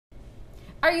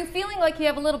Are you feeling like you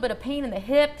have a little bit of pain in the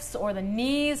hips or the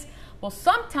knees? Well,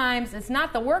 sometimes it's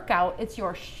not the workout, it's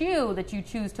your shoe that you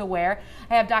choose to wear.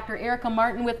 I have Dr. Erica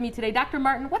Martin with me today. Dr.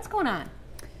 Martin, what's going on?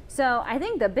 So I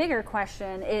think the bigger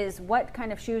question is, what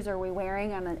kind of shoes are we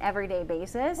wearing on an everyday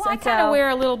basis? Well, I kind of wear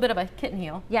a little bit of a kitten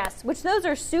heel. Yes, which those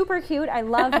are super cute. I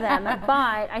love them.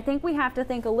 But I think we have to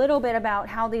think a little bit about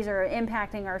how these are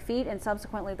impacting our feet and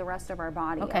subsequently the rest of our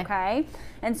body. Okay?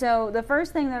 And so the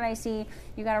first thing that I see,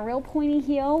 you got a real pointy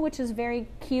heel, which is very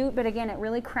cute, but again, it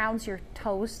really crowds your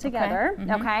toes together.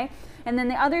 Okay? And then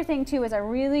the other thing too is I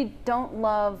really don't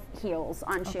love heels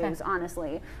on shoes,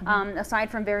 honestly, aside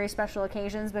from very special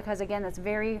occasions, because again, that's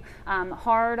very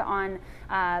hard on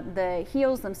the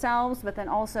heels themselves, but then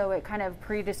also it kind of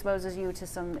predisposes you to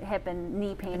some hip and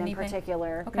knee pain in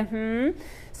particular.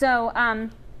 So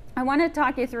I want to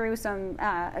talk you through some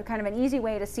kind of an easy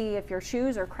way to see if your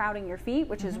shoes are crowding your feet,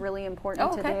 which is really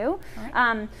important to do.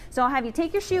 So I'll have you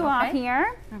take your shoe off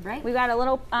here. We've got a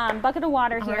little bucket of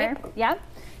water here. Yep.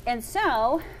 And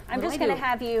so I'm just going to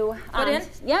have you foot in.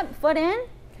 Yep, foot in.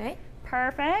 Okay.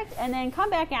 Perfect. And then come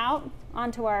back out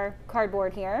onto our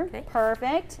cardboard here. Okay.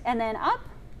 Perfect. And then up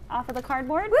off of the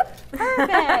cardboard. Whoop.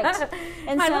 Perfect.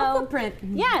 And my little footprint.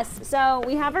 Yes. So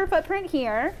we have our footprint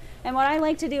here. And what I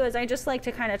like to do is I just like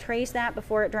to kind of trace that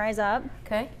before it dries up.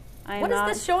 Okay. What is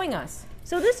this showing us?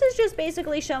 So this is just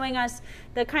basically showing us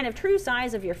the kind of true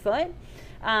size of your foot.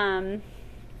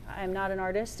 I'm not an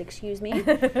artist, excuse me. And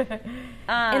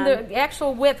the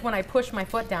actual width when I push my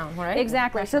foot down, right?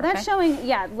 Exactly. So that's showing,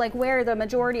 yeah, like where the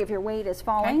majority of your weight is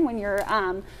falling when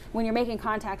you're making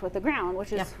contact with the ground,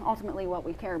 which is ultimately what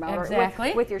we care about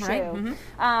with your shoe.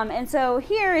 And so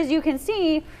here, as you can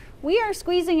see, we are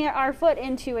squeezing our foot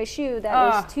into a shoe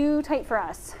that is too tight for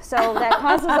us. So that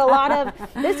causes a lot of,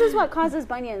 this is what causes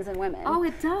bunions in women. Oh,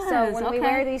 it does. So when we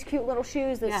wear these cute little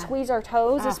shoes that squeeze our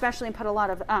toes, especially, and put a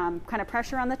lot of kind of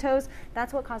pressure on the toes,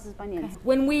 that's what causes bunions.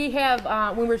 When we have,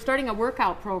 when we're starting a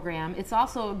workout program, it's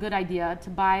also a good idea to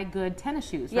buy good tennis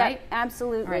shoes, right? Yep,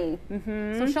 absolutely.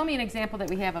 So show me an example that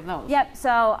we have of those. Yep,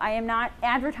 so I am not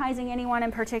advertising anyone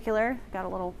in particular. Got a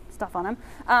little stuff on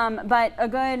them. But a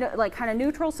good, like, kind of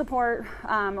neutral support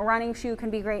running shoe can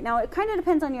be great. Now, it kind of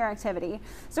depends on your activity.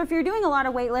 So if you're doing a lot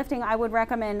of weightlifting, I would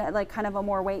recommend like kind of a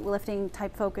more weightlifting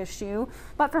type focused shoe.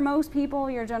 But for most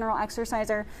people, your general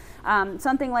exerciser,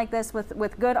 something like this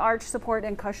with good arch support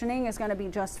and cushioning is going to be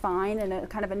just fine, and a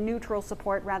kind of a neutral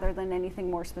support rather than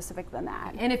anything more specific than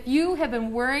that. And if you have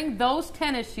been wearing those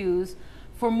tennis shoes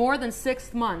for more than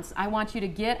 6 months, I want you to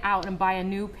get out and buy a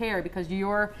new pair, because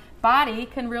your body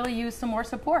can really use some more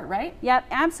support, right? Yep,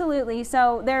 absolutely.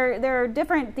 So there are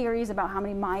different theories about how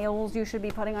many miles you should be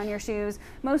putting on your shoes.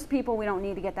 Most people, we don't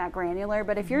need to get that granular,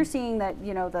 but if you're seeing that,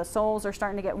 you know, the soles are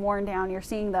starting to get worn down, you're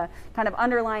seeing the kind of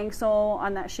underlying sole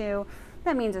on that shoe,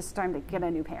 that means it's time to get a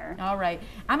new pair. All right.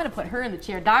 I'm going to put her in the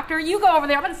chair. Doctor, you go over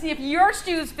there. I'm going to see if your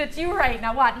shoes fit you right.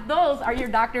 Now watch. Those are your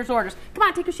doctor's orders. Come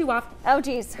on, take your shoe off. Oh,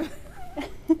 geez.